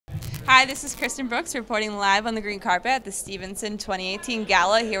Hi, this is Kristen Brooks reporting live on the green carpet at the Stevenson 2018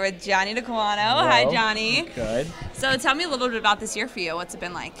 Gala here with Johnny DeQuano. Hi, Johnny. Good. So tell me a little bit about this year for you. What's it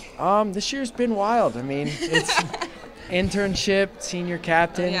been like? This year's been wild. I mean, it's internship, senior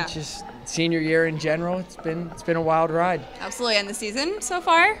captain, just senior year in general. It's been a wild ride. Absolutely. And the season so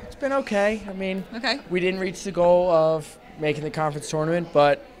far? It's been okay. I mean, we didn't reach the goal of making the conference tournament,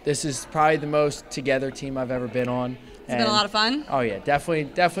 but this is probably the most together team I've ever been on. It's been a lot of fun? Oh, yeah. Definitely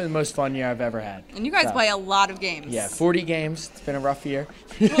the most fun year I've ever had. And you guys play a lot of games. Yeah, 40 games. It's been a rough year.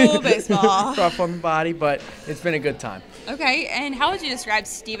 Oh, baseball. Rough on the body, but it's been a good time. Okay, and how would you describe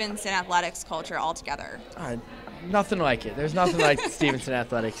Stevenson athletics culture altogether? Nothing like it. There's nothing like Stevenson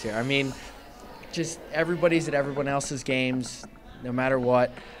athletics here. I mean, just everybody's at everyone else's games, no matter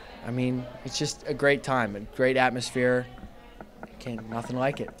what. I mean, it's just a great time, a great atmosphere. Nothing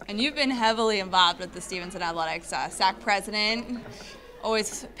like it. And you've been heavily involved with the Stevenson athletics, SAC president,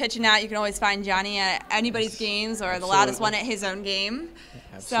 always pitching out. You can always find Johnny at anybody's games or the loudest one at his own game.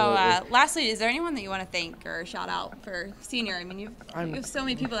 Absolutely. So lastly, is there anyone that you want to thank or shout out for senior? I mean, you have so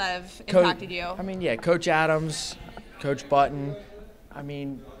many people that have impacted you. I mean, yeah, Coach Adams, Coach Button, I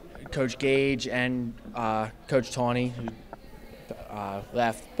mean, Coach Gage, and Coach Tawney, who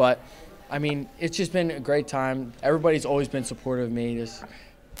left. But I mean, it's just been a great time. Everybody's always been supportive of me.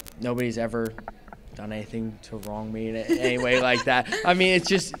 Nobody's ever done anything to wrong me in any way like that. I mean, it's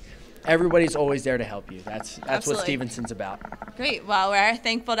just everybody's always there to help you. That's what Stevenson's about. Great. Well, we're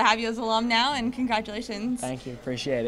thankful to have you as an alum now, and congratulations. Thank you. Appreciate it.